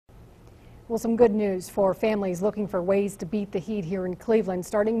Well, some good news for families looking for ways to beat the heat here in Cleveland.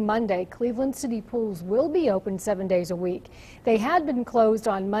 Starting Monday, Cleveland City pools will be open 7 days a week. They had been closed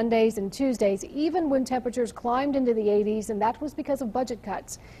on Mondays and Tuesdays, even when temperatures climbed into the 80s, and that was because of budget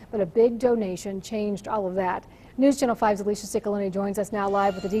cuts. But a big donation changed all of that. News Channel 5's Alicia Ciccolini joins us now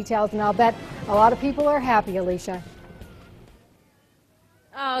live with the details, and I'll bet a lot of people are happy, Alicia.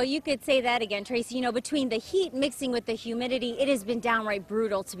 Oh, you could say that again, Tracy. You know, between the heat mixing with the humidity, it has been downright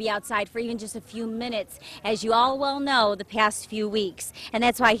brutal to be outside for even just a few minutes, as you all well know, the past few weeks. And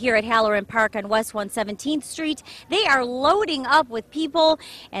that's why here at Halloran Park on West 117th Street, they are loading up with people,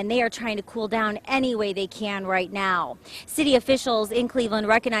 and they are trying to cool down any way they can right now. City officials in Cleveland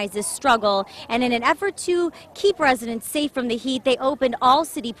recognize this struggle, and in an effort to keep residents safe from the heat, they opened all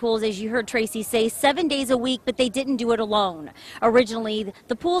city pools, as you heard Tracy say, 7 days a week, but they didn't do it alone. Originally,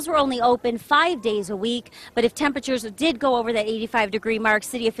 the pools were only open 5 days a week, but if temperatures did go over that 85-degree mark,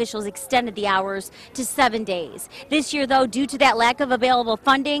 city officials extended the hours to 7 days. This year, though, due to that lack of available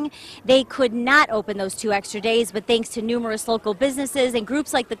funding, they could not open those 2 extra days, but thanks to numerous local businesses and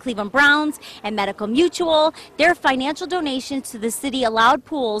groups like the Cleveland Browns and Medical Mutual, their financial donations to the city allowed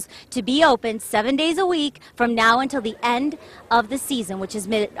pools to be open 7 days a week from now until the end of the season, which is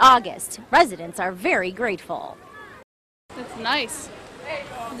mid-August. Residents are very grateful. It's nice.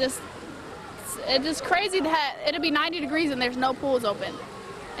 It's just crazy that it'll be 90 degrees and there's no pools open.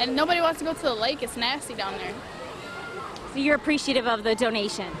 And nobody wants to go to the lake. It's nasty down there. So you're appreciative of the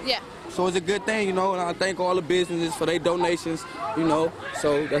donation? Yeah. So it's a good thing, you know, and I thank all the businesses for their donations, you know,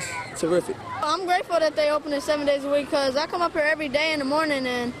 so that's terrific. I'm grateful that they open it 7 days a week because I come up here every day in the morning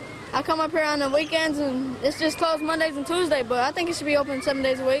and I come up here on the weekends and it's just closed Mondays and Tuesdays, but I think it should be open 7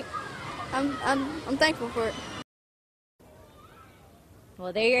 days a week. I'm thankful for it.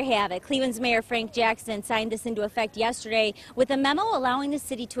 Well, there you have it. Cleveland's Mayor Frank Jackson signed this into effect yesterday with a memo allowing the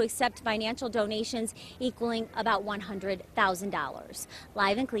city to accept financial donations equaling about $100,000.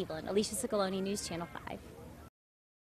 Live in Cleveland, Alicia Ciccolini, News Channel 5.